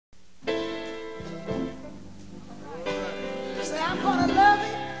I'm gonna love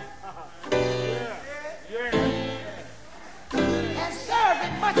him and serve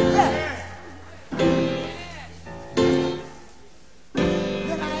him much better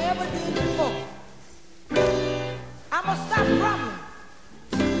than I ever did before. I'm gonna stop grumbling.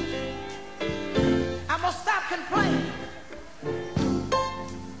 I'm gonna stop complaining.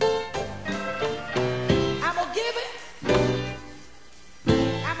 I'm gonna give it.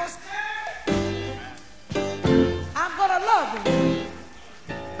 I'm gonna serve. I'm gonna love him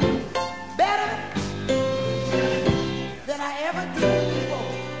better than I ever did before.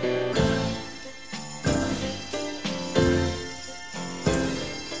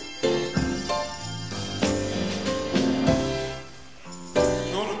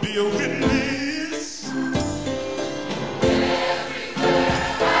 Gonna be a witness everywhere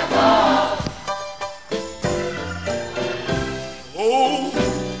I go. Oh,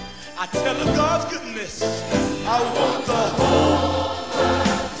 I tell of God's goodness. I want the whole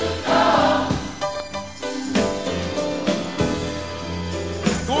world to know.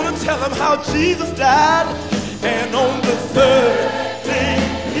 Gonna tell them how Jesus died, and on the third day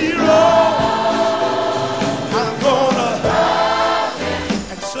he rose. I'm gonna love him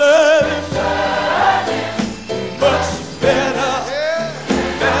and serve him much better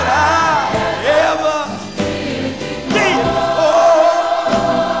than I ever did before.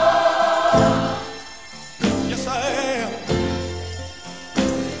 Yes, I am.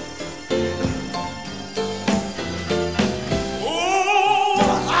 Oh,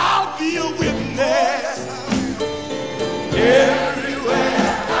 I'll be a witness everywhere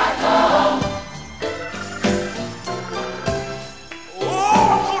I go. Oh,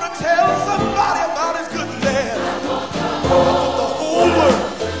 I'm gonna tell somebody about his goodness. I want the whole world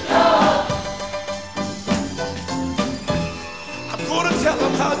to know. I'm gonna tell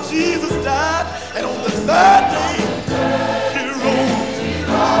them how Jesus died, and on the third day he rose.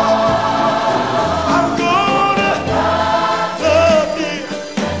 I'm gonna love him,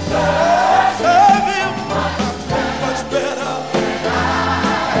 serve him much better than I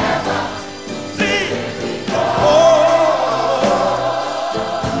ever did before.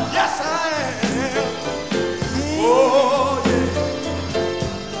 Yes, I am. Oh, yeah.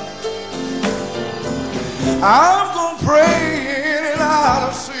 I'm gonna pray in and out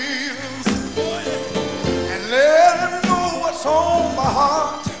of seasons and let him know what's on my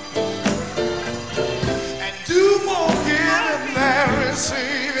heart, and do more giving than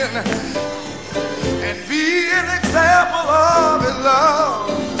receiving, and be an example of his love.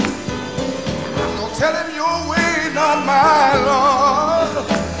 I'm gonna tell him your way, not my Lord.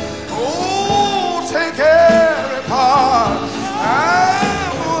 Oh, take every part.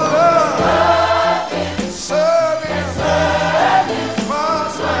 I'm gonna love him, serve him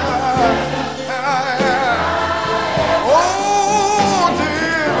much better than I am. Oh,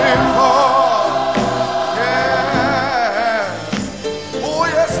 dear before. Yeah. Oh,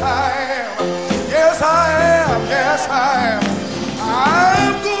 yes, I am. Yes, I am. Yes, I am.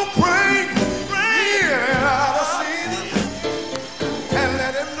 I'm gonna pray in and out of season and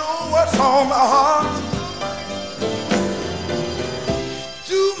let him know what's on my heart.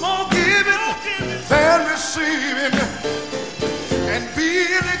 Do more giving than receiving, and be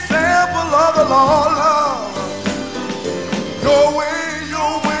an example of the Lord love. Your way